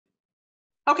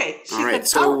Okay, All she right, said,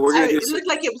 so oh, we're gonna do it looked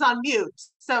like it was on mute.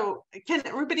 So can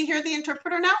everybody hear the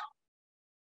interpreter now?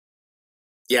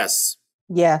 Yes.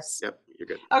 Yes. Yep, you're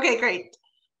good. Okay, great.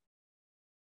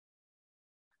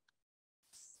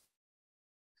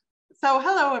 So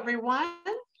hello, everyone.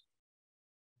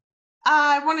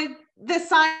 I wanted the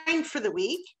sign for the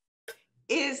week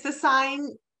is the sign.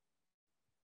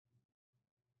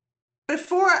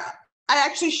 Before I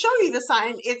actually show you the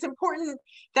sign, it's important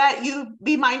that you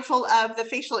be mindful of the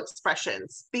facial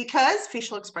expressions, because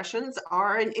facial expressions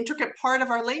are an intricate part of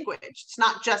our language. It's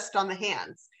not just on the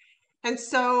hands. And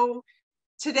so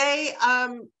today,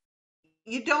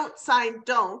 you don't sign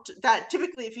don't. That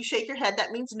typically, if you shake your head,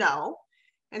 that means no.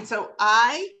 And so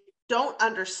I don't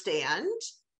understand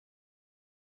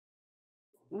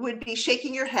would be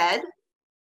shaking your head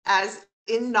as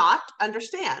in not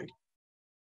understand.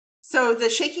 So the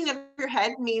shaking of your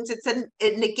head means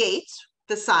it negates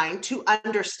the sign to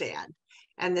understand.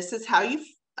 And this is how you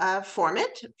form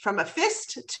it, from a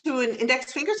fist to an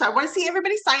index finger. So I want to see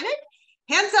everybody sign it.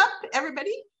 Hands up,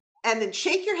 everybody. And then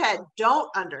shake your head, don't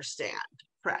understand.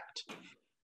 Correct.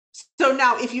 So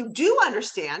now if you do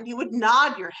understand, you would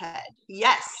nod your head.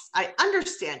 Yes, I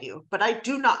understand you, but I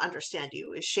do not understand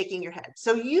you, is shaking your head.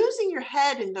 So using your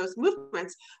head in those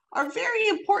movements are very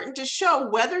important to show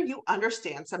whether you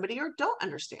understand somebody or don't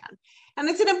understand. And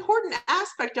it's an important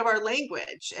aspect of our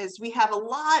language, as we have a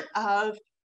lot of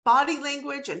body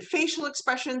language and facial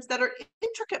expressions that are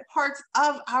intricate parts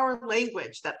of our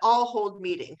language that all hold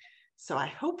meaning. So I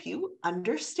hope you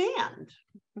understand.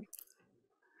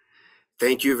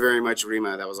 Thank you very much,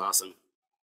 Rima. That was awesome.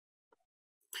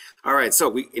 All right, so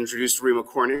we introduced Rima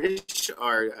Cornish,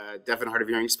 our deaf and hard of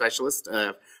hearing specialist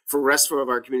for the rest of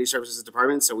our community services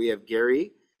department. So we have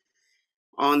Gary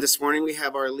on this morning. We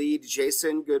have our lead,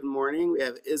 Jason. Good morning. We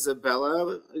have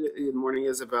Isabella. Good morning,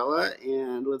 Isabella.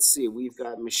 And let's see, we've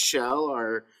got Michelle,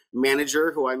 our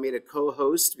manager, who I made a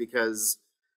co-host because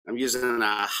I'm using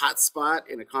a hotspot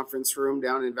in a conference room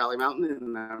down in Valley Mountain,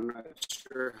 and I'm not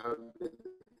sure how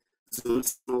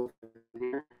Zoom's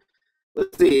here.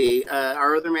 Let's see,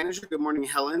 our other manager, good morning,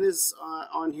 Helen, is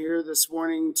on here this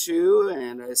morning too.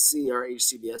 And I see our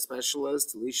HCBS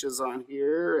specialist, Alicia's on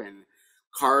here, and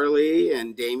Carly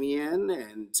and Damien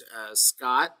and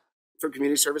Scott from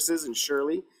Community Services, and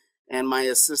Shirley. And my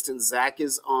assistant, Zach,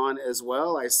 is on as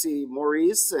well. I see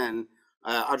Maurice and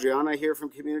Adriana here from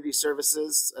Community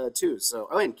Services too. So,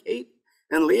 oh, and Kate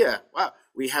and Leah. Wow,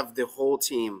 we have the whole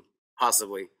team,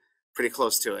 possibly pretty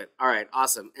close to it. All right,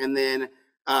 awesome. And then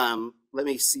let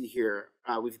me see here.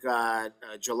 We've got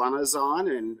Jolana's on,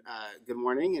 and good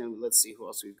morning. And let's see who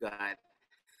else we've got.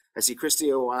 I see Christy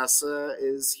Owasa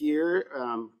is here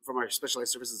from our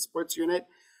Specialized Services Sports Unit.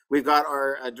 We've got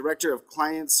our Director of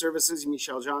Client Services,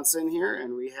 Michelle Johnson, here,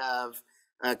 and we have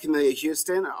Camelia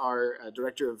Houston, our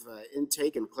Director of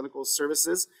Intake and Clinical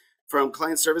Services. From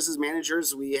Client Services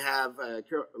Managers, we have,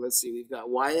 let's see, we've got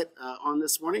Wyatt on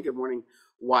this morning. Good morning,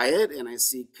 Wyatt. And I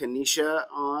see Kanisha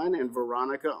on and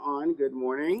Veronica on. Good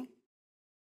morning.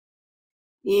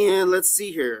 And let's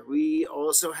see here. We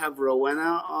also have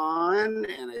Rowena on,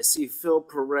 and I see Phil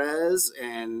Perez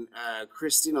and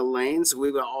Christina Lane. So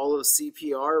we've got all of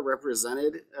CPR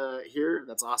represented here.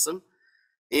 That's awesome.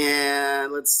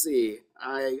 And let's see.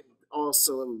 I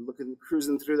also am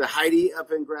cruising through the Heidi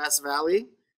up in Grass Valley.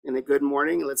 And a good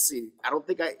morning. Let's see. I don't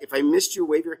think if I missed you,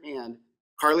 wave your hand.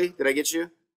 Carly, did I get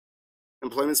you?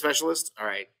 Employment specialist? All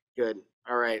right, good.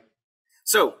 All right.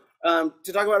 So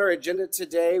to talk about our agenda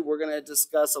today, we're going to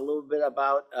discuss a little bit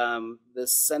about the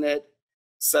Senate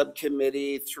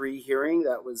Subcommittee 3 hearing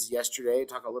that was yesterday,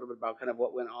 talk a little bit about kind of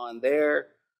what went on there.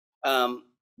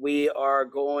 We are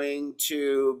going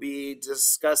to be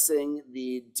discussing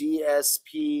the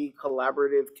DSP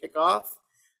collaborative kickoff.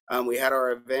 We had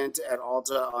our event at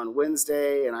Alta on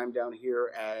Wednesday, and I'm down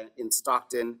here in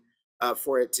Stockton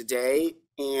for it today.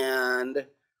 And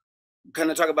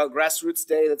kind of talk about Grassroots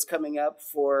Day that's coming up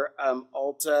for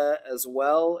Alta as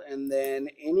well. And then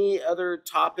any other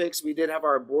topics. We did have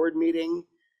our board meeting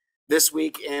this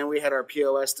week, and we had our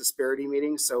POS disparity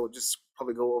meeting. So we'll just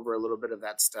probably go over a little bit of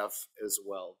that stuff as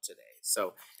well today.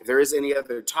 So if there is any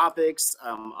other topics,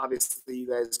 obviously you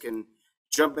guys can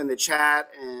jump in the chat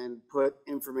and put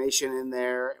information in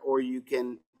there, or you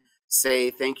can say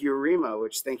thank you, Rima,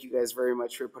 which thank you guys very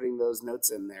much for putting those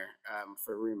notes in there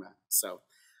for Rima. So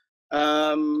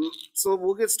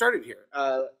we'll get started here.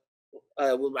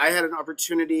 I had an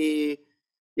opportunity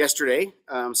yesterday,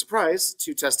 surprise,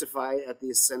 to testify at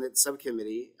the Senate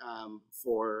Subcommittee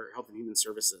for Health and Human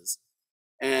Services.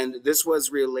 And this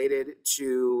was related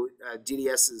to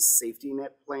DDS's safety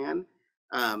net plan.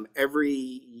 Every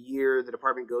year, the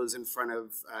department goes in front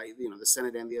of the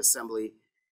Senate and the Assembly,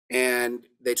 and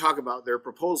they talk about their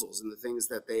proposals and the things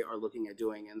that they are looking at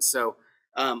doing. And so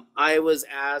I was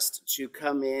asked to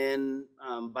come in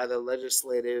by the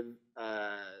legislative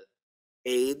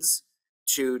aides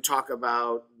to talk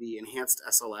about the enhanced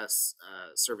SLS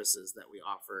services that we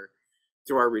offer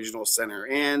through our regional center,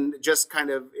 and just kind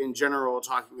of in general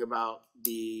talking about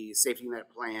the safety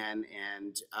net plan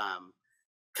and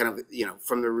kind of,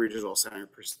 from the regional center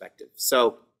perspective.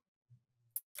 So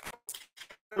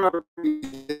I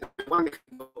want to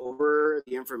go over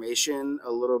the information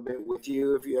a little bit with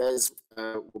you, if you guys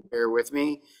will bear with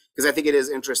me, because I think it is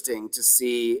interesting to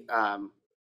see.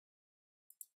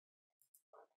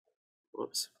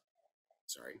 Whoops,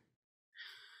 sorry.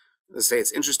 Let's say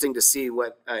it's interesting to see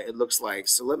what it looks like.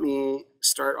 So let me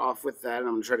start off with that. I'm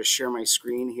going to try to share my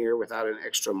screen here without an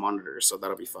extra monitor, so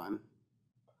that'll be fun.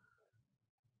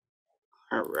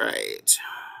 All right.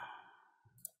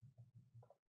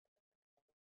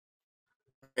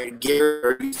 All right, Gary,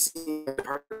 are you seeing the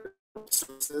Department of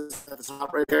Services at the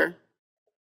top right there?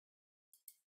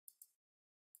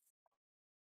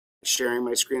 Sharing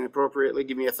my screen appropriately.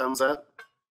 Give me a thumbs up.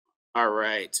 All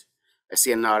right. I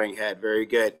see a nodding head. Very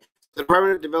good. The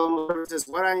Department of Developmental Services,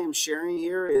 what I am sharing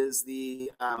here is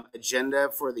the agenda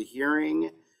for the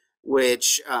hearing,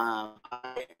 which I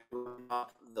have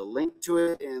the link to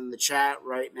it in the chat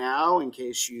right now in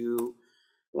case you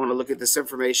want to look at this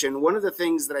information. One of the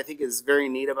things that I think is very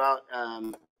neat about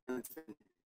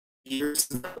years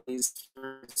down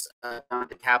at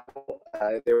the Capitol,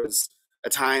 there was a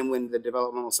time when the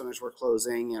developmental centers were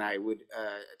closing, and I would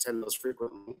attend those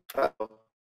frequently.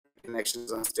 Connection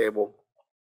is unstable.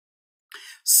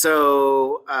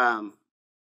 So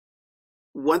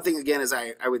one thing, again, is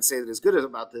I would say that is good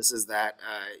about this is that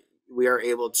we are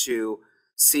able to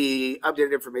see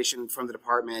updated information from the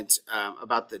department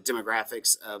about the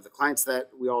demographics of the clients that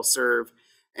we all serve,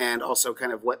 and also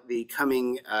kind of what the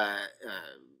coming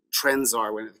trends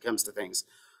are when it comes to things.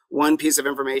 One piece of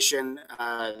information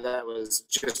that was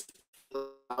just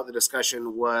about the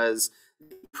discussion was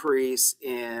the increase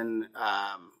in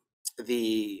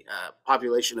the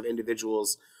population of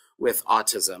individuals with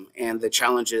autism and the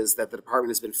challenges that the department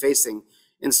has been facing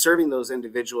in serving those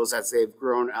individuals as they've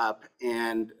grown up,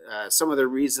 and some of the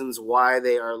reasons why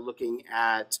they are looking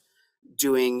at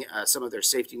doing some of their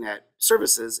safety net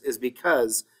services is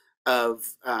because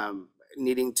of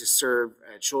needing to serve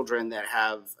children that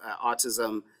have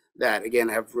autism that, again,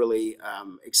 have really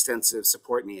extensive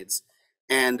support needs.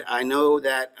 And I know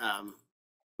that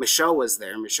Michelle was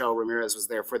there. Michelle Ramirez was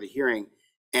there for the hearing.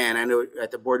 And I know at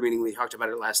the board meeting, we talked about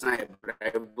it last night, but I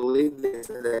believe that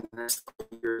the next couple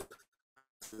of years,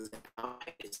 and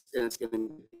it's going to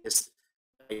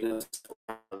be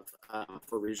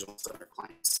for regional center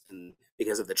clients, and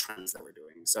because of the trends that we're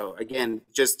doing. So again,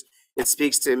 just it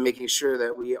speaks to making sure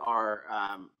that we are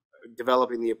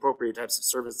developing the appropriate types of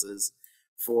services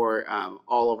for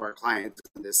all of our clients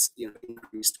in this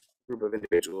increased group of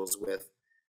individuals with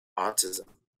autism.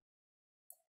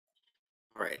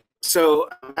 All right, so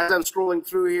as I'm scrolling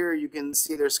through here, you can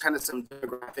see there's kind of some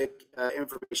demographic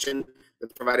information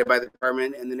that's provided by the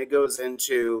department, and then it goes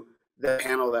into the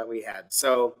panel that we had.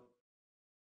 So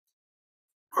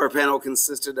our panel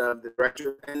consisted of the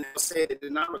director, and I'll say it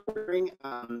did not recording.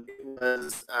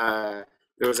 There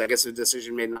was, I guess, a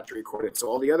decision made not to record it. So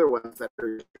all the other ones that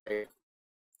were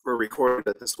recorded,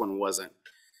 but this one wasn't.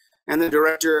 And the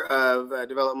director of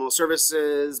developmental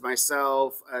services,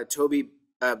 myself, Toby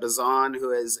Bazan,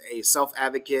 who is a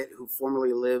self-advocate who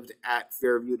formerly lived at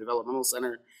Fairview Developmental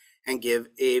Center, and give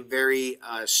a very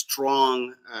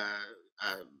strong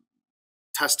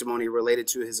testimony related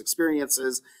to his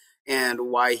experiences and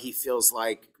why he feels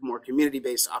like more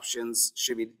community-based options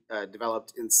should be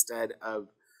developed instead of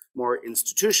more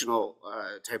institutional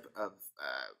type of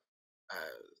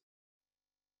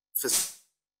facility.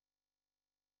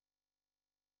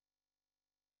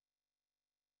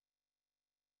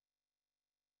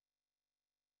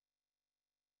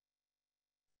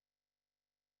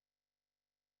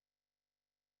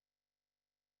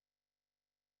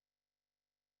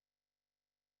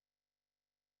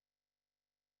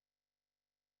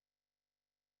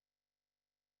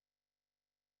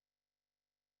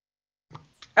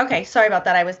 Okay, sorry about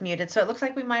that. I was muted. So it looks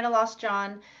like we might have lost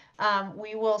John.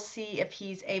 We will see if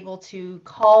he's able to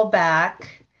call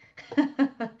back.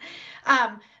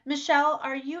 Michelle,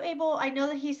 are you able, I know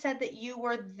that he said that you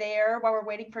were there while we're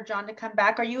waiting for John to come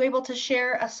back. Are you able to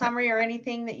share a summary or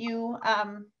anything that you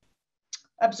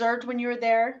observed when you were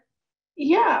there?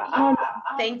 Yeah.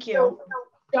 Thank you.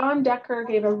 John Decker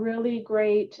gave a really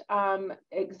great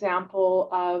example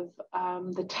of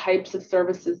the types of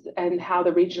services and how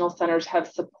the regional centers have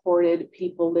supported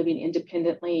people living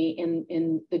independently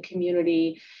in the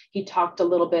community. He talked a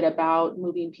little bit about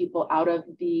moving people out of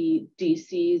the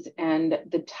DCs and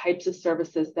the types of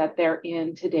services that they're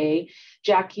in today.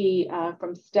 Jackie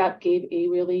from STEP gave a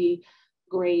really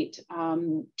great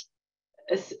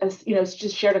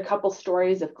just shared a couple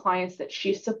stories of clients that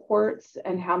she supports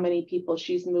and how many people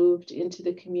she's moved into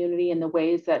the community and the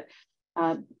ways that,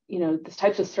 the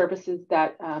types of services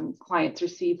that clients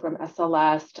receive from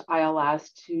SLS to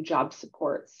ILS to job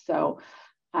support. So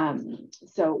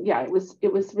yeah, it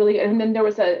was really, and then there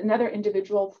was another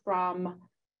individual from,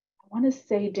 I want to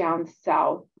say down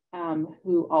south,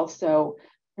 who also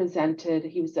presented.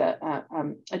 He was a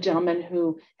gentleman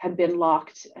who had been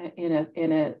locked in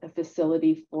a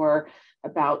facility for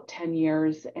about 10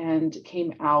 years and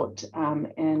came out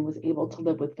and was able to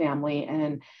live with family,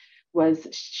 and was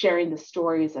sharing the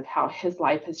stories of how his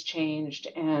life has changed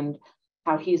and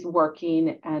how he's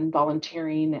working and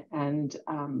volunteering and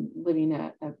living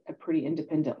a pretty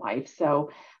independent life.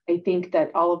 So I think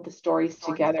that all of the stories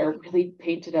together really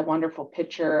painted a wonderful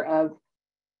picture of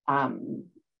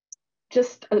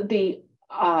just the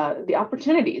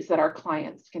opportunities that our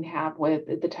clients can have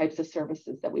with the types of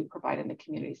services that we provide in the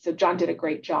community. So John did a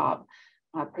great job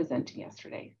presenting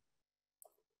yesterday.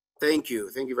 Thank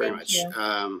you very much.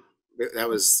 That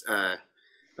was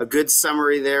a good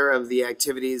summary there of the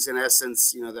activities. In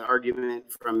essence, the argument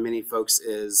from many folks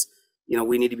is,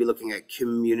 we need to be looking at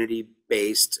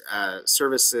community-based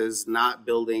services, not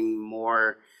building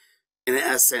more. In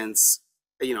essence,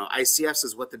 ICFs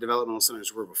is what the developmental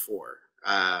centers were before.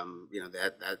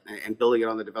 And building it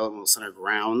on the developmental center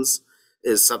grounds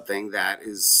is something that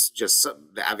is just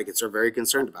the advocates are very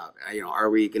concerned about. Are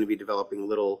we going to be developing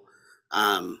little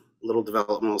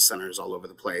developmental centers all over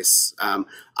the place?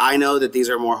 I know that these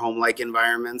are more home-like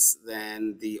environments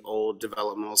than the old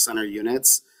developmental center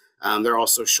units. They're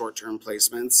also short-term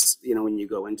placements, when you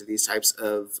go into these types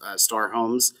of star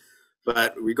homes.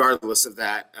 But regardless of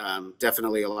that,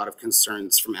 definitely a lot of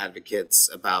concerns from advocates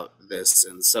about this.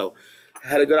 And so I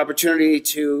had a good opportunity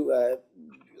to,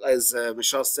 as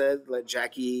Michelle said, let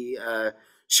Jackie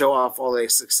show off all the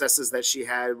successes that she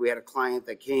had. We had a client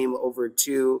that came over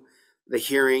to the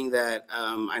hearing that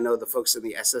I know the folks in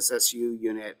the SSSU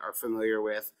unit are familiar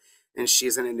with. And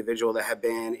she's an individual that had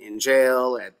been in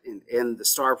jail in the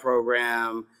STAR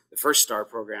program, the first STAR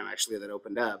program actually that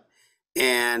opened up,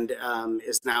 and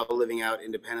is now living out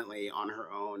independently on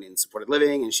her own in supported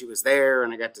living. And she was there,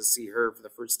 and I got to see her for the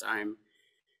first time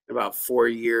in about 5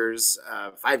 years,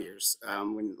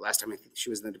 when last time I think she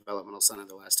was in the developmental center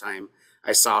the last time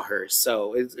I saw her.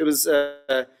 So it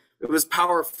was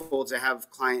powerful to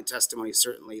have client testimony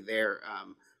certainly there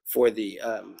for the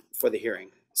hearing.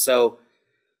 So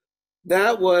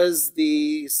that was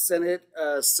the Senate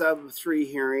Sub 3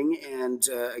 hearing, and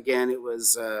again, it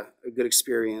was a good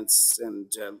experience,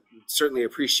 and certainly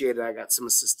appreciated. I got some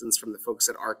assistance from the folks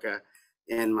at ARCA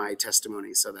in my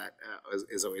testimony, so that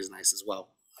is always nice as well.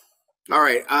 All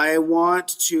right, I want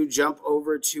to jump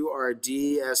over to our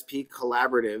DSP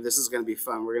collaborative. This is going to be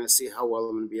fun. We're going to see how well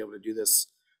I'm going to be able to do this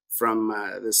from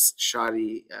this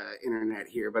shoddy internet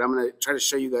here, but I'm going to try to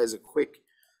show you guys a quick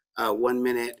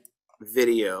 1-minute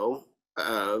video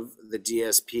of the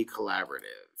DSP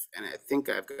collaborative, and I think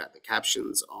I've got the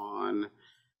captions on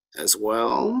as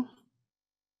well.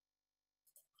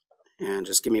 And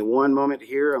just give me one moment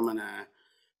here. I'm gonna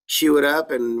cue it up,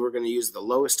 and we're gonna use the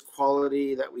lowest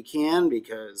quality that we can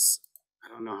because I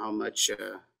don't know how much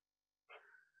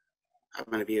I'm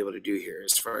gonna be able to do here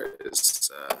as far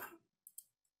as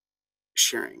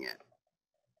sharing it.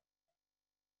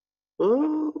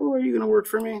 Oh, are you gonna work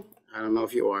for me? I don't know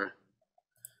if you are.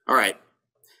 All right,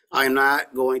 I'm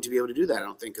not going to be able to do that, I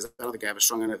don't think, because I don't think I have a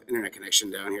strong enough internet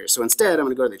connection down here. So instead, I'm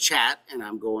going to go to the chat, and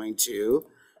I'm going to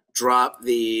drop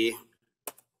the, here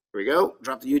we go,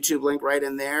 drop the YouTube link right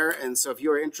in there. And so if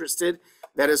you are interested,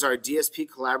 that is our DSP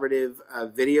collaborative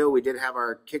video. We did have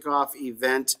our kickoff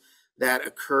event that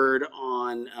occurred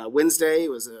on Wednesday.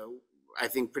 It was, I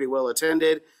think, pretty well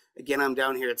attended. Again, I'm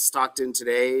down here at Stockton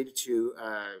today to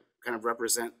kind of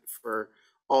represent for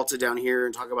Alta down here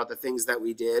and talk about the things that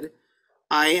we did.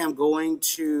 I am going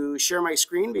to share my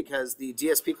screen because the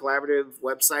DSP Collaborative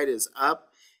website is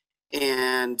up,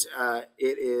 and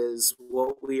it is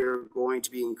what we are going to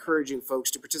be encouraging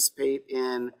folks to participate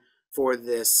in for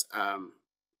this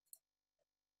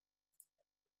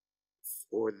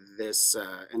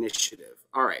initiative.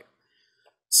 All right.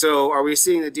 So are we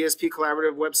seeing the DSP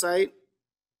Collaborative website?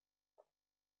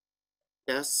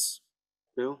 Yes?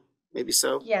 No? Maybe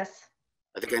so. Yes.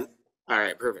 I think all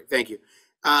right, perfect. Thank you.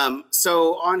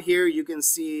 So on here, you can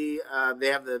see they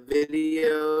have the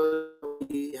video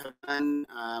we have done,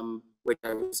 which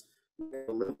I was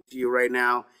link to you right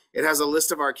now. It has a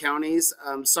list of our counties.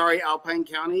 Sorry, Alpine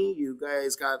County, you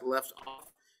guys got left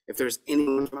off. If there's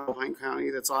anyone from Alpine County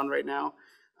that's on right now,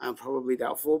 I'm probably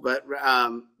doubtful, but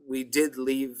we did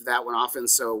leave that one off, and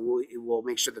so we'll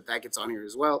make sure that that gets on here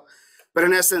as well. But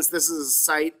in essence, this is a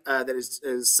site that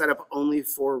is set up only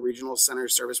for regional center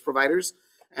service providers.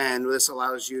 And this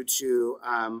allows you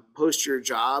to post your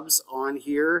jobs on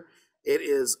here. It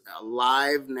is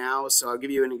live now. So I'll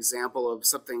give you an example of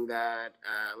something that,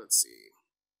 let's see.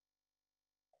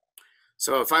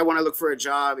 So if I want to look for a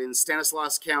job in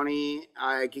Stanislaus County,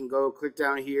 I can go click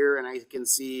down here and I can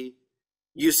see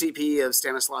UCP of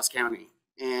Stanislaus County.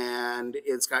 And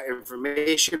it's got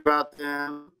information about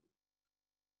them.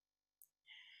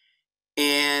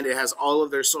 And it has all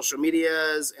of their social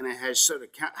medias, and it has sort of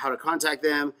how to contact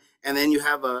them. And then you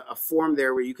have a form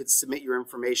there where you could submit your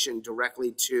information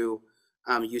directly to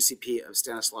UCP of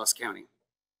Stanislaus County.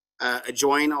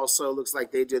 Adjoin also looks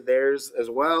like they did theirs as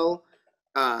well.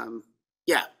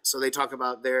 Yeah, so they talk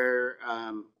about their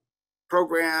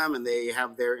program, and they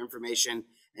have their information,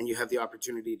 and you have the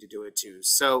opportunity to do it too.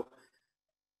 So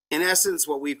in essence,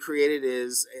 what we've created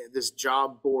is this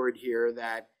job board here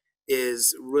that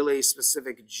is really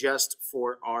specific just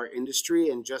for our industry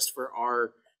and just for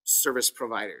our service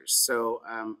providers. So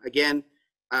again,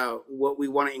 what we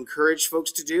want to encourage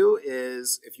folks to do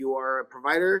is, if you are a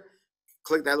provider,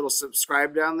 click that little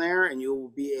subscribe down there and you will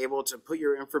be able to put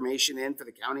your information in for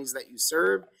the counties that you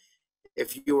serve.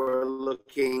 If you are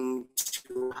looking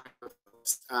to,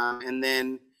 and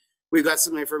then we've got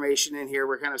some information in here.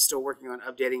 We're kind of still working on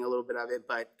updating a little bit of it,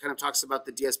 but kind of talks about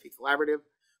the DSP Collaborative,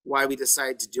 why we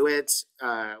decided to do it.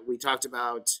 We talked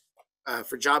about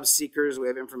for job seekers, we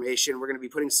have information. We're going to be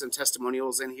putting some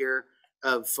testimonials in here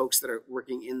of folks that are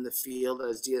working in the field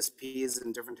as DSPs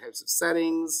in different types of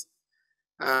settings.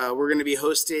 We're going to be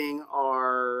hosting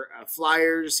our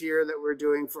flyers here that we're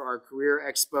doing for our Career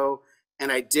Expo.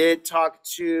 And I did talk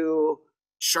to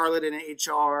Charlotte in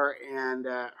HR and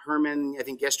Herman, I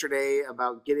think yesterday,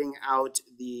 about getting out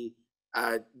the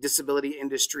Disability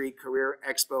Industry Career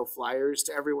Expo flyers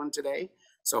to everyone today.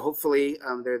 So hopefully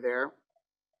they're there.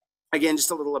 Again,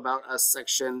 just a little about us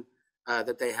section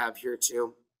that they have here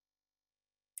too.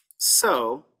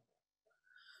 So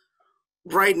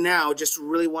right now, just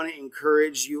really want to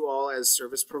encourage you all as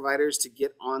service providers to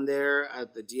get on there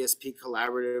at the DSP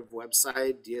Collaborative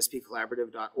website,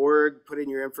 dspcollaborative.org, put in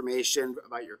your information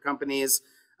about your companies.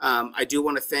 I do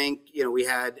want to thank, we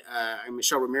had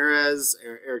Michelle Ramirez,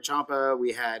 Eric Champa,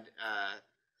 we had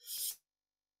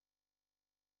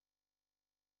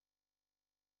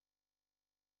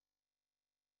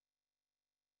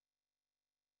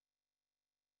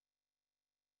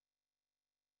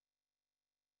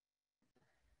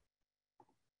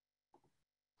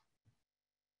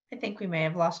I think we may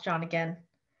have lost John again.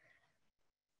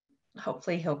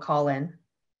 Hopefully he'll call in.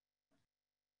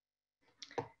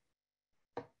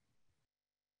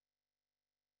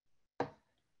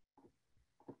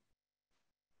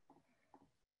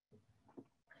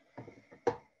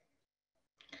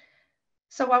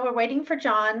 So while we're waiting for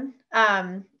John,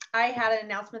 I had an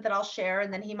announcement that I'll share,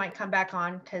 and then he might come back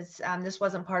on because this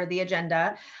wasn't part of the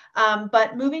agenda.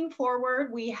 But moving forward,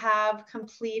 we have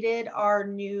completed our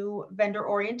new vendor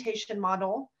orientation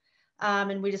model.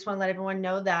 And we just want to let everyone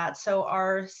know that. So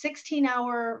our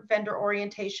 16-hour vendor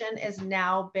orientation has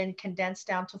now been condensed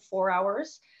down to 4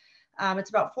 hours. It's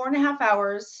about 4.5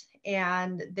 hours,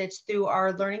 and it's through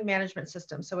our learning management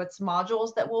system. So it's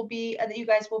modules that will be that you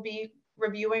guys will be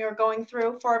reviewing or going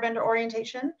through for our vendor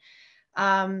orientation.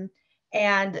 And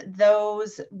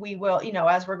those we will,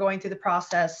 as we're going through the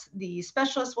process, the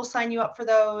specialists will sign you up for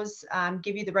those,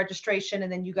 give you the registration,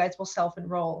 and then you guys will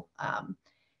self-enroll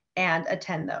and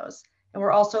attend those. And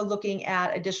we're also looking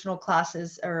at additional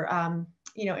classes or,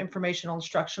 informational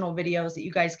instructional videos that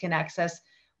you guys can access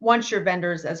once you're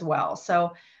vendors as well.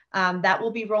 So that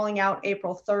will be rolling out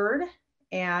April 3rd.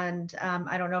 And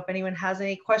I don't know if anyone has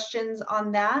any questions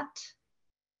on that.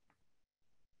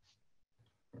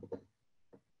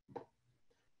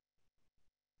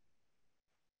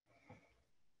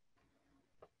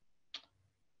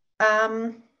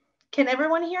 Can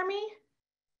everyone hear me?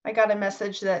 I got a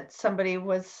message that somebody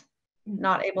was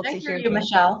not able to hear you, me.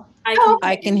 Michelle.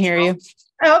 I can hear you.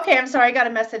 Oh, okay, I'm sorry, I got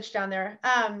a message down there.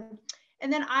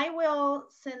 And then I will,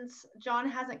 since John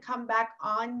hasn't come back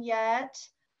on yet,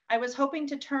 I was hoping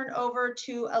to turn over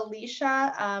to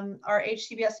Alicia, our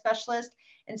HCBS specialist,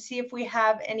 and see if we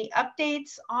have any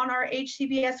updates on our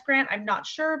HCBS grant. I'm not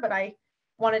sure, but I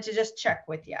wanted to just check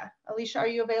with you. Alicia, are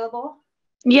you available?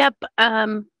 Yep.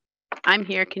 I'm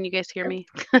here. Can you guys hear me?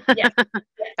 Yes.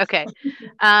 Okay.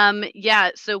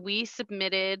 Yeah, so we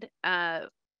submitted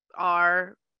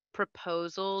our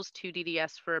proposals to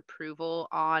DDS for approval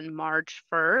on March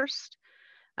 1st.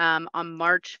 On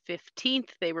March 15th,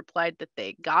 they replied that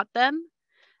they got them,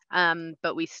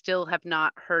 but we still have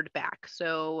not heard back.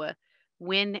 So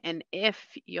when and if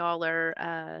y'all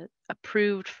are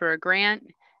approved for a grant,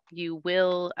 you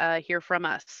will hear from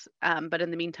us. But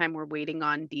in the meantime, we're waiting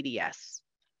on DDS.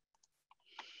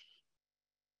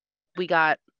 We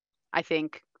got, I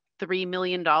think, $3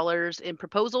 million in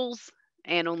proposals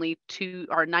and only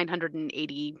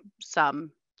 $980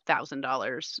 some thousand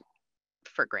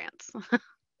for grants.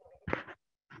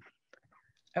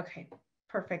 Okay,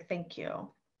 perfect. Thank you.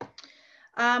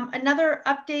 Another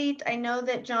update, I know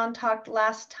that John talked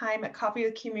last time at Coffee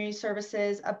with Community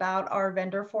Services about our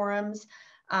vendor forums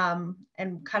and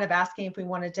kind of asking if we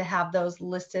wanted to have those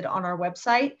listed on our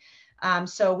website.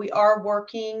 So we are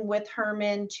working with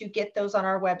Herman to get those on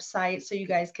our website so you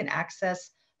guys can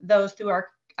access those through our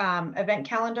event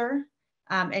calendar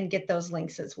and get those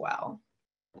links as well.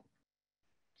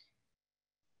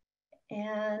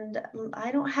 And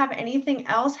I don't have anything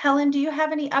else. Helen, do you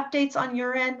have any updates on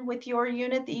your end with your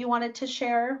unit that you wanted to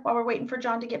share while we're waiting for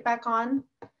John to get back on?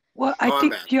 Well, I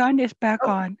think John is back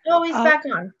on. Oh, he's back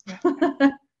on.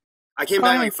 I came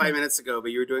back like 5 minutes ago,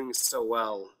 but you were doing so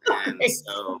well, and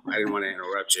so I didn't want to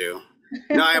interrupt you.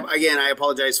 No, I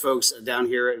apologize, folks, down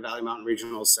here at Valley Mountain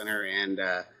Regional Center, and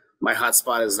my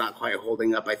hotspot is not quite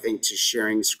holding up, I think, to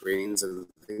sharing screens and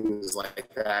things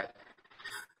like that.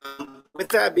 With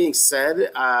that being said,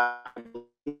 I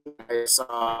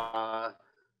saw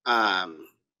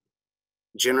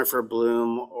Jennifer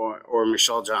Bloom or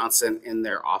Michelle Johnson in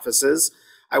their offices.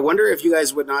 I wonder if you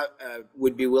guys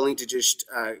would be willing to just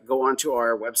go onto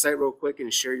our website real quick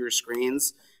and share your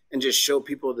screens and just show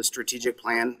people the strategic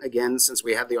plan again, since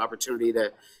we had the opportunity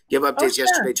to give updates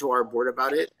yesterday to our board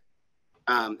about it.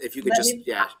 If you could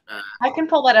I can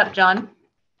pull that up, John.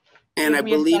 And I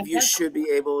believe you should be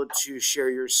able to share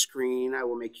your screen. I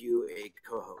will make you a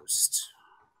co-host.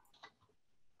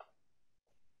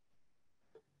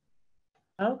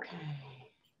 Okay.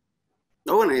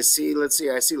 Oh, and I see, let's see,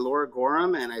 I see Laura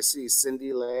Gorham and I see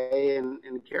Cindy Lay and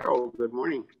Carol. Good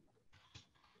morning.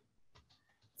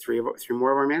 Three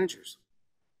more of our managers.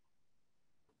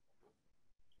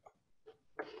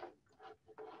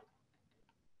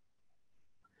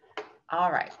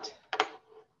 All right.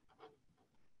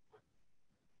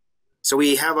 So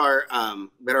we have our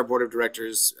board of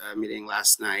directors meeting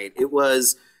last night.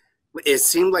 It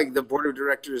seemed like the board of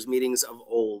directors meetings of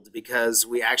old, because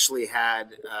we actually had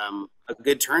a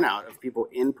good turnout of people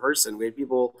in person. We had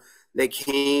people that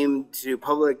came to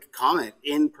public comment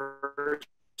in person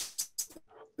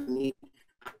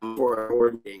for our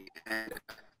board meeting, and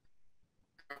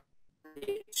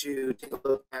to take a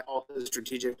look at all the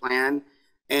strategic plan.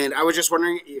 And I was just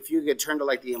wondering if you could turn to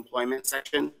like the employment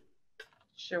section.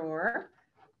 Sure.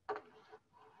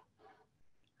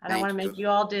 I don't want to make you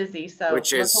all dizzy, so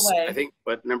which is, away. I think,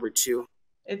 what, number 2?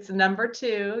 It's number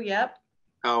 2. Yep.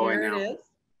 Oh, Here I know. it is.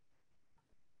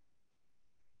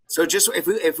 So just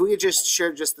if we could just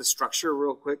share just the structure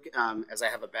real quick, as I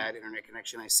have a bad internet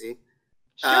connection, I see.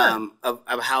 Sure.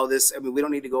 Of how this, I mean, we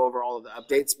don't need to go over all of the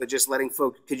updates, but just letting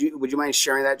folks, would you mind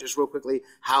sharing that just real quickly,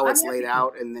 how it's laid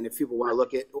out, and then if people want to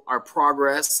look at our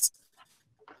progress.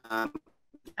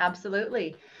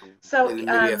 Absolutely. So and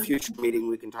maybe a future meeting,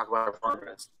 we can talk about our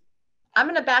progress. I'm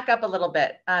going to back up a little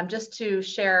bit just to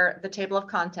share the table of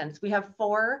contents. We have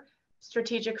 4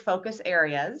 strategic focus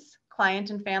areas: client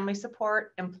and family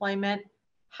support, employment,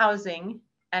 housing,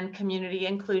 and community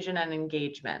inclusion and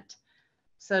engagement.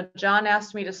 So John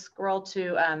asked me to scroll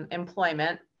to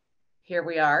employment. Here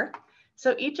we are.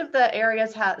 So each of the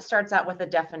areas starts out with a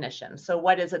definition. So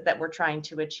what is it that we're trying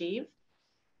to achieve?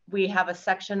 We have a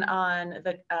section on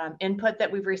the input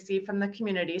that we've received from the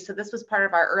community. So this was part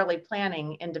of our early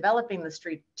planning in developing the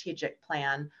strategic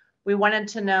plan. We wanted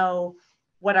to know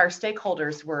what our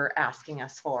stakeholders were asking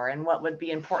us for and what would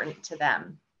be important to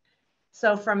them.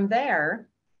 So from there,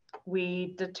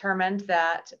 we determined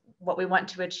that what we want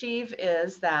to achieve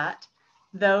is that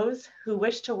those who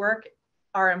wish to work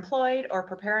are employed or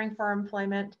preparing for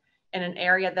employment in an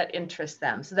area that interests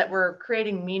them, so that we're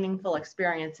creating meaningful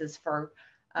experiences for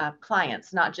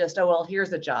clients, not just, oh, well,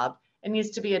 here's a job. It needs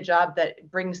to be a job that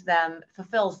brings them,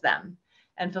 fulfills them,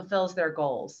 and fulfills their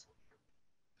goals.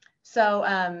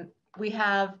 So we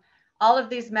have all of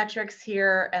these metrics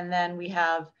here, and then we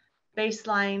have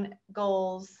baseline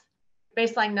goals,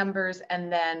 baseline numbers,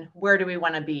 and then where do we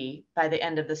want to be by the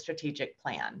end of the strategic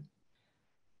plan.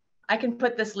 I can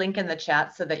put this link in the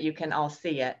chat so that you can all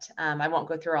see it. I won't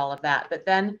go through all of that, but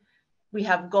then we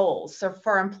have goals. So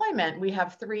for employment, we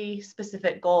have 3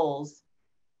 specific goals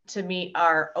to meet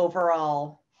our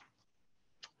overall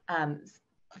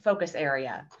focus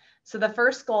area. So the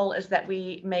first goal is that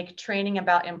we make training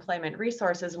about employment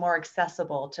resources more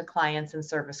accessible to clients and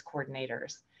service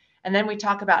coordinators. And then we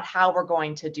talk about how we're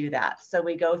going to do that. So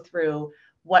we go through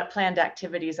what planned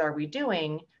activities are we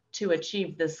doing to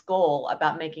achieve this goal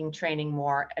about making training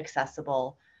more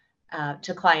accessible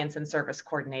to clients and service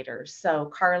coordinators. So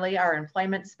Carly, our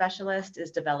employment specialist,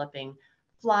 is developing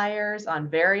flyers on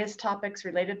various topics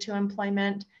related to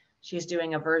employment. She's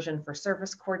doing a version for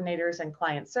service coordinators and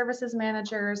client services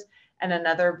managers, and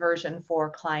another version for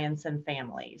clients and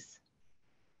families.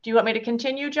 Do you want me to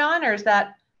continue, John, or does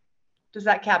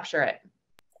that capture it?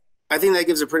 I think that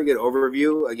gives a pretty good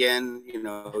overview. Again, you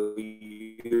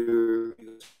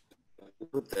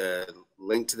put the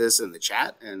link to this in the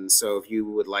chat, and so if you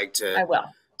would like to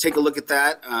take a look at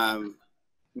that,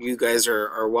 you guys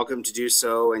are welcome to do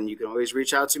so, and you can always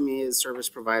reach out to me as service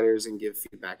providers and give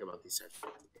feedback about these types of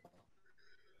things.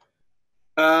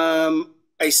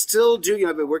 I still do,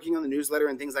 I've been working on the newsletter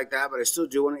and things like that, but I still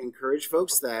do want to encourage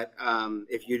folks that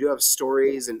if you do have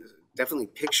stories and definitely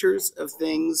pictures of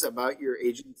things about your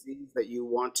agencies that you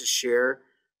want to share,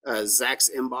 Zach's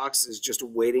inbox is just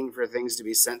waiting for things to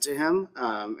be sent to him.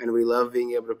 And we love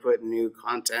being able to put new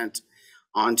content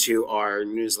onto our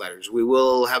newsletters. We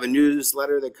will have a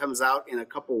newsletter that comes out in a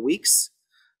couple weeks.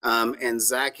 And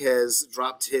Zach has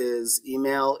dropped his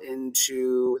email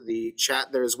into the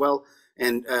chat there as well.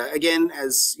 And again,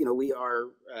 as we are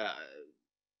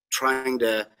trying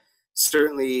to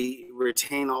certainly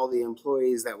retain all the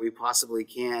employees that we possibly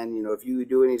can. If you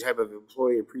do any type of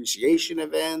employee appreciation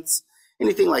events,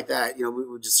 anything like that, we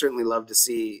would just certainly love to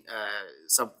see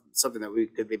something that we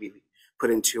could maybe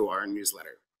put into our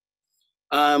newsletter.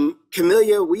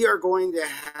 Camellia, we are going to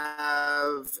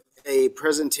have a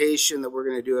presentation that we're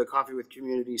going to do, a Coffee with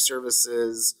Community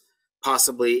Services,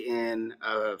 possibly in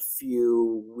a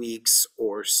few weeks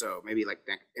or so, maybe like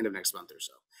end of next month or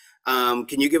so.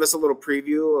 Can you give us a little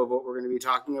preview of what we're going to be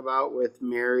talking about with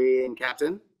Mary and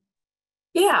Captain?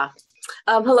 Yeah.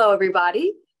 Hello,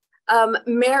 everybody.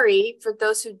 Mary, for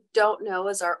those who don't know,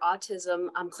 is our autism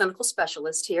clinical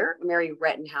specialist here, Mary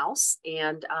Rettenhouse,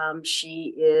 and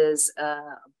she is a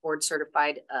board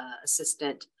certified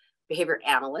assistant behavior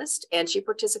analyst, and she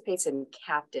participates in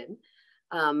Captain,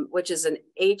 which is an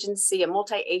agency, a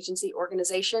multi-agency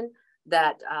organization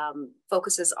that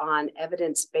focuses on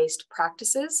evidence-based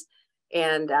practices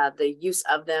and the use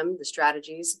of them, the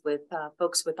strategies with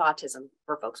folks with autism,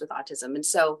 for folks with autism. And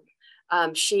so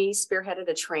she spearheaded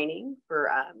a training for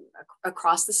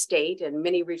across the state, and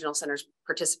many regional centers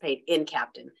participate in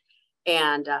Captain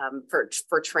and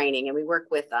for training. And we work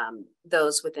with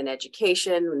those within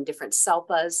education and different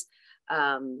SELPAs,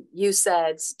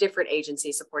 USEDS, different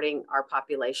agencies supporting our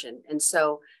population. And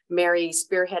so Mary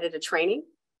spearheaded a training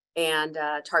and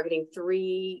targeting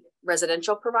 3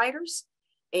 residential providers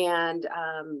and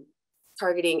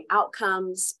targeting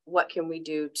outcomes. What can we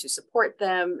do to support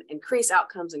them, increase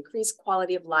outcomes, increase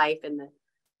quality of life? And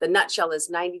the nutshell is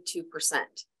 92%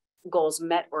 goals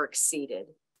met or exceeded.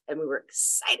 And we were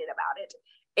excited about it.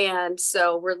 And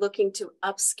so we're looking to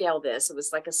upscale this. It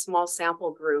was like a small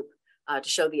sample group to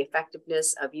show the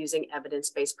effectiveness of using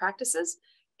evidence-based practices.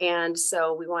 And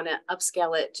so we want to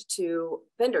upscale it to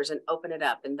vendors and open it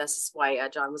up. And this is why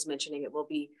John was mentioning it will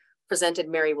be presented.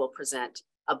 Mary will present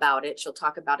about it. She'll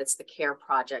talk about it's the CARE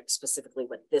project, specifically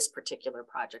what this particular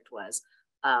project was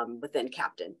within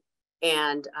Captain.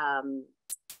 And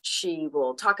she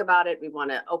will talk about it. We want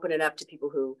to open it up to people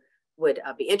who would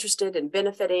be interested in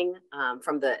benefiting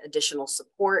from the additional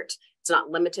support. It's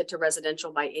not limited to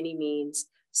residential by any means.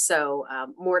 So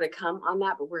more to come on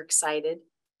that, but we're excited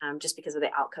just because of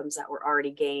the outcomes that were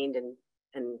already gained.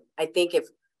 And I think if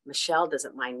Michelle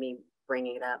doesn't mind me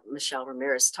bringing it up, Michelle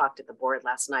Ramirez talked at the board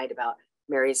last night about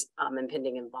Mary's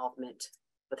impending involvement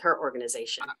with her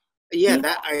organization. Yeah,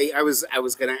 that I was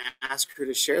going to ask her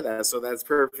to share that, so that's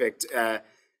perfect.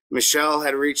 Michelle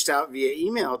had reached out via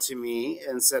email to me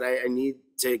and said I need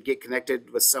to get connected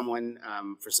with someone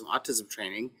for some autism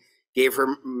training. Gave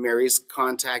her Mary's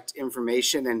contact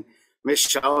information, and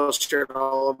Michelle shared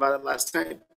all about it last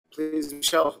night. Please,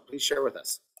 Michelle, please share with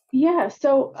us. Yeah,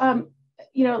 so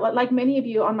you know, like many of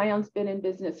you, On My Own's been in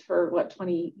business for what,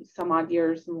 20 some odd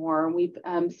years more. And we've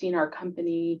seen our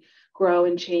company grow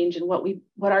and change. And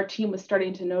what our team was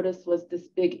starting to notice was this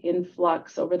big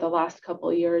influx over the last couple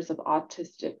of years of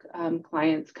autistic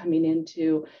clients coming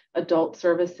into adult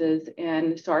services.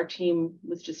 And so our team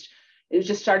was just, it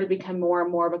just started to become more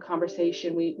and more of a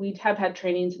conversation. We have had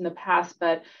trainings in the past,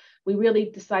 but we really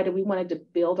decided we wanted to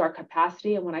build our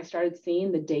capacity. And when I started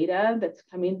seeing the data that's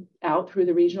coming out through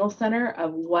the regional center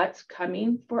of what's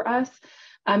coming for us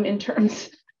in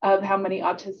terms of how many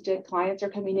autistic clients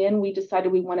are coming in, we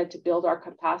decided we wanted to build our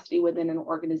capacity within an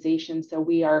organization. So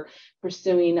we are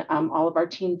pursuing all of our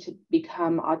team to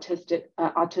become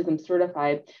autism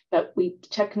certified. But we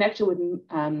connected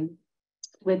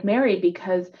with Mary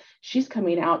because she's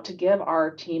coming out to give our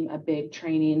team a big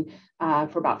training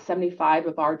for about 75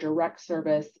 of our direct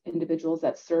service individuals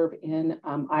that serve in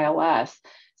ILS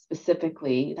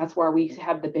specifically. That's where we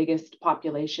have the biggest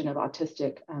population of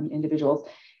autistic individuals.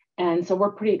 And so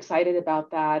we're pretty excited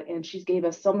about that. And she's gave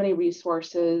us so many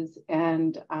resources,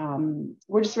 and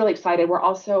we're just really excited. We're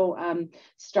also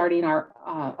starting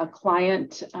a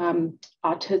client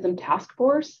autism task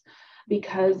force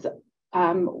because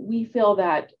we feel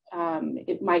that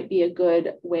it might be a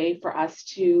good way for us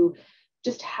to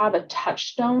just have a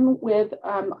touchstone with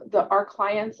our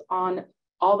clients on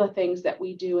all the things that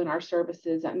we do in our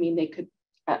services. I mean, they could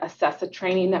assess a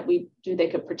training that we do, they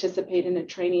could participate in a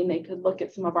training, they could look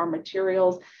at some of our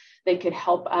materials, they could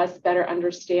help us better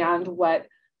understand what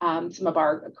some of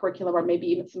our curriculum or maybe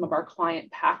even some of our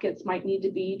client packets might need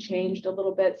to be changed a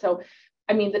little bit. So,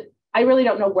 I mean, I really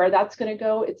don't know where that's going to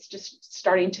go. It's just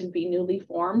starting to be newly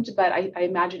formed, but I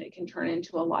imagine it can turn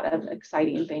into a lot of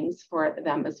exciting things for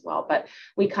them as well. But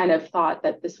we kind of thought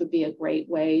that this would be a great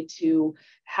way to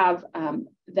have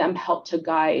them help to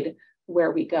guide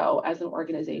where we go as an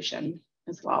organization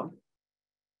as well.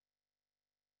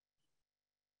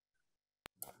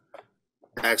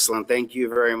 Excellent. Thank you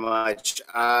very much.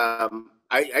 I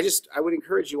would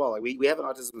encourage you all. Like we have an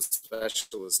autism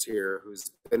specialist here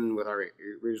who's been with our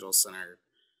regional center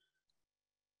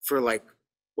for like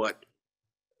what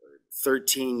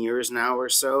 13 years now or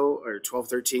so, or 12,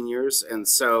 13 years. And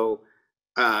so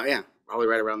yeah, probably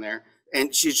right around there.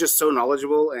 And she's just so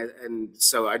knowledgeable. And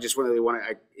so I just really want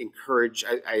to encourage,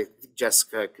 I think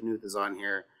Jessica Knuth is on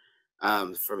here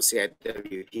from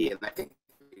CIWP, and I think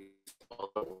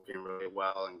working really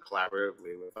well and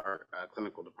collaboratively with our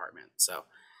clinical department. So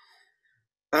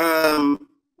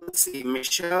let's see,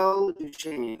 Michelle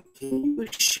Duchesne, can you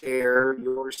share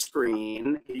your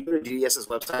screen? Can you go to DDS's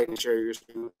website and share your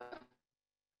screen with that?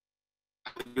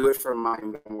 I can do it from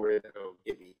mine, but I'm worried that it'll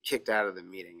get me kicked out of the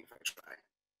meeting if I try.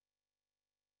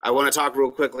 I want to talk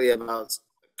real quickly about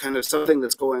kind of something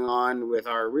that's going on with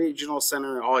our regional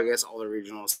center, all the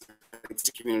regional centers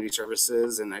to community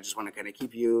services, and I just want to kind of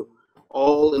keep you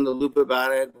all in the loop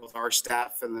about it, both our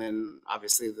staff and then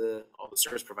obviously all the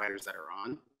service providers that are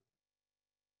on.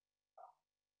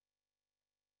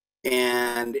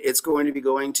 And it's going to be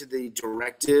going to the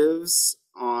directives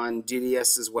on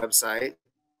DDS's website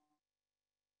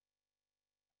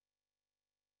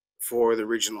for the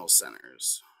regional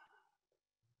centers.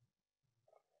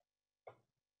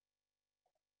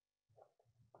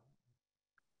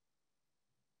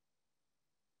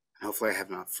 Hopefully I have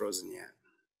not frozen yet.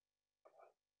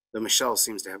 But Michelle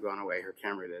seems to have gone away. Her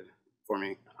camera did for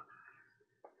me.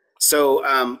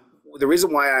 So the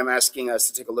reason why I'm asking us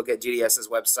to take a look at DDS's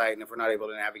website, and if we're not able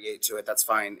to navigate to it, that's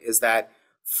fine, is that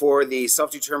for the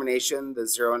self-determination, the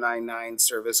 099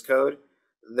 service code,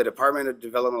 the Department of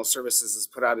Developmental Services has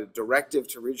put out a directive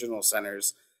to regional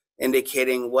centers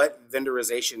indicating what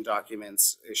vendorization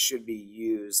documents should be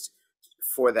used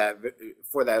for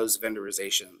those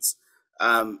vendorizations.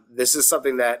 This is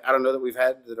something that I don't know that we've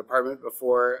had the department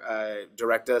before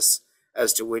direct us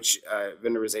as to which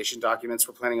vendorization documents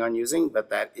we're planning on using, but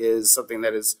that is something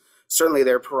that is certainly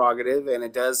their prerogative, and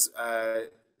it does a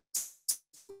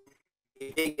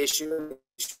big issue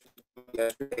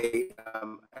yesterday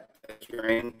at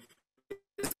hearing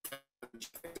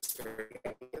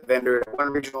vendor at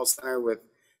one regional center with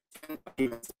 10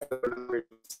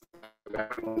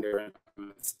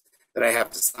 documents that I have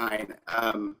to sign.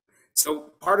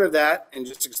 So part of that, and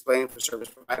just to explain for service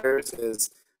providers, is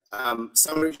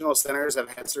some regional centers have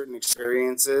had certain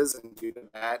experiences, and due to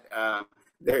that,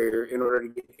 they're in order to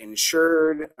get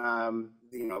insured.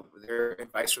 Their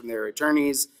advice from their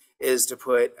attorneys is to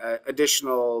put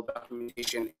additional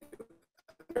documentation into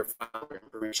their file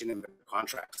information in their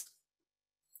contracts.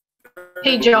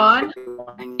 Hey, John,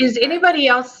 is anybody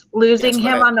else losing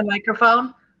him on the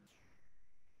microphone?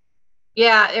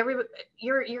 Yeah,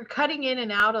 you're cutting in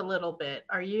and out a little bit.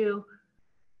 Can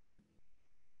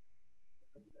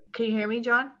you hear me,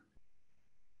 John?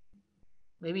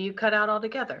 Maybe you cut out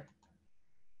altogether.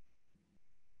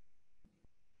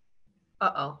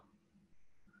 Uh-oh.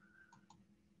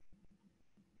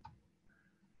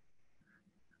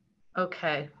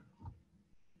 Okay.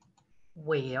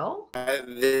 Well,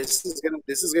 this is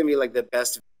gonna be like the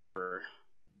best ever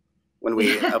when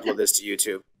we upload this to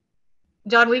YouTube.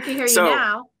 John, we can hear you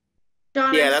now.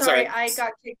 John, yeah, I'm that's sorry, right. I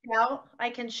got kicked out. I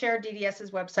can share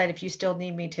DDS's website if you still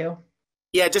need me to.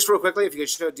 Yeah, just real quickly, if you could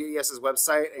show DDS's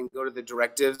website and go to the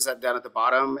directives down at the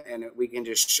bottom, and we can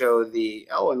just show the,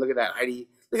 oh, and look at that, Heidi,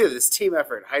 look at this team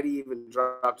effort. Heidi even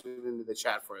dropped it into the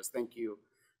chat for us. Thank you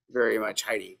very much,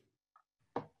 Heidi.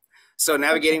 So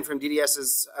navigating from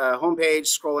DDS's homepage,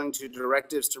 scrolling to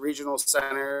directives to regional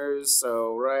centers.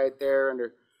 So right there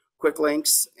under quick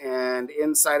links, and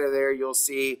inside of there, you'll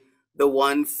see the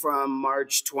one from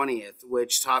March 20th,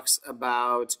 which talks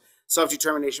about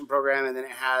self-determination program, and then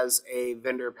it has a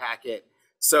vendor packet.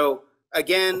 So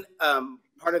again,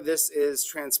 part of this is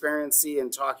transparency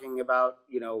and talking about,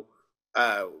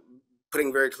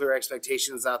 putting very clear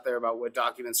expectations out there about what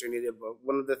documents are needed. But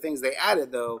one of the things they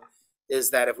added, though, is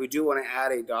that if we do want to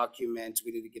add a document,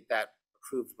 we need to get that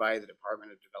approved by the Department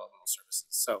of Developmental Services.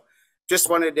 So just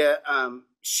wanted to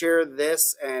share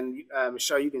this, and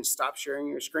Michelle, you can stop sharing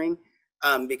your screen,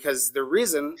 because the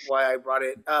reason why I brought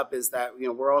it up is that,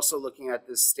 we're also looking at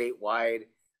this statewide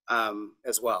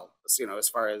as well, as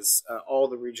far as all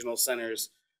the regional centers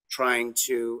trying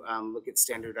to look at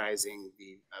standardizing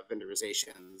the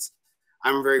vendorizations.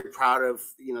 I'm very proud of,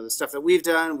 the stuff that we've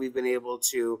done. We've been able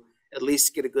to at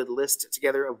least get a good list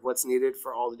together of what's needed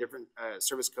for all the different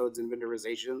service codes and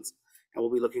vendorizations. And we'll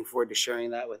be looking forward to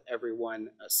sharing that with everyone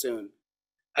soon.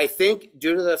 I think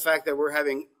due to the fact that we're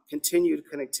having continued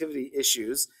connectivity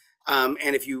issues, and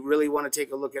if you really want to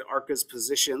take a look at ARCA's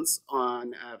positions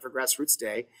on for Grassroots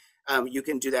Day, you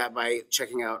can do that by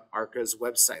checking out ARCA's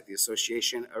website, the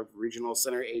Association of Regional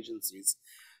Center Agencies.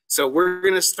 So we're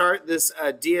going to start this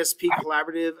DSP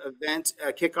collaborative event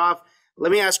kickoff.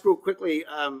 Let me ask real quickly,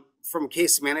 from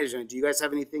case management, do you guys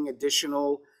have anything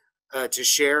additional to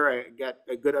share? I got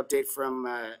a good update from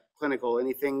clinical.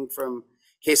 Anything from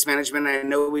case management? I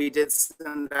know we did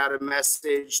send out a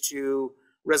message to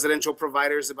residential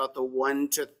providers about the 1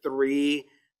 to 3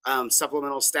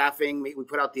 supplemental staffing. We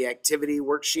put out the activity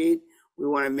worksheet. We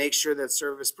want to make sure that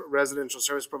residential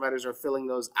service providers are filling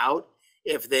those out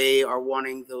if they are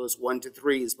wanting those 1 to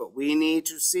 3s. But we need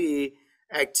to see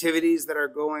activities that are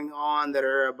going on that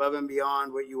are above and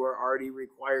beyond what you are already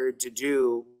required to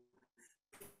do.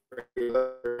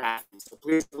 So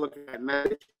please look at that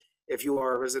message if you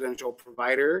are a residential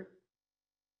provider.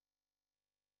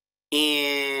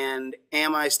 And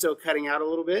am I still cutting out a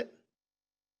little bit?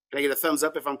 Can I get a thumbs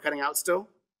up if I'm cutting out still?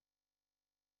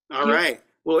 All right.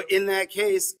 Well, in that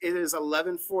case, it is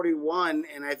 11:41,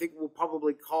 and I think we'll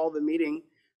probably call the meeting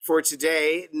for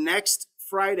today. Next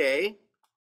Friday,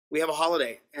 we have a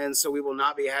holiday, and so we will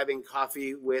not be having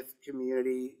coffee with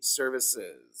community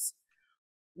services.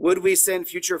 Would we send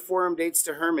future forum dates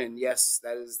to Herman? Yes,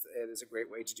 it is a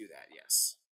great way to do that,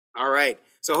 yes. All right,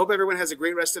 so I hope everyone has a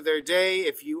great rest of their day.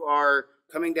 If you are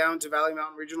coming down to Valley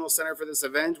Mountain Regional Center for this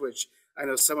event, which I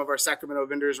know some of our Sacramento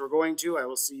vendors were going to, I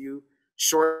will see you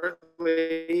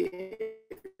shortly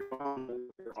on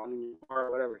your car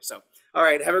or whatever. So, all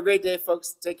right, have a great day,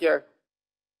 folks. Take care.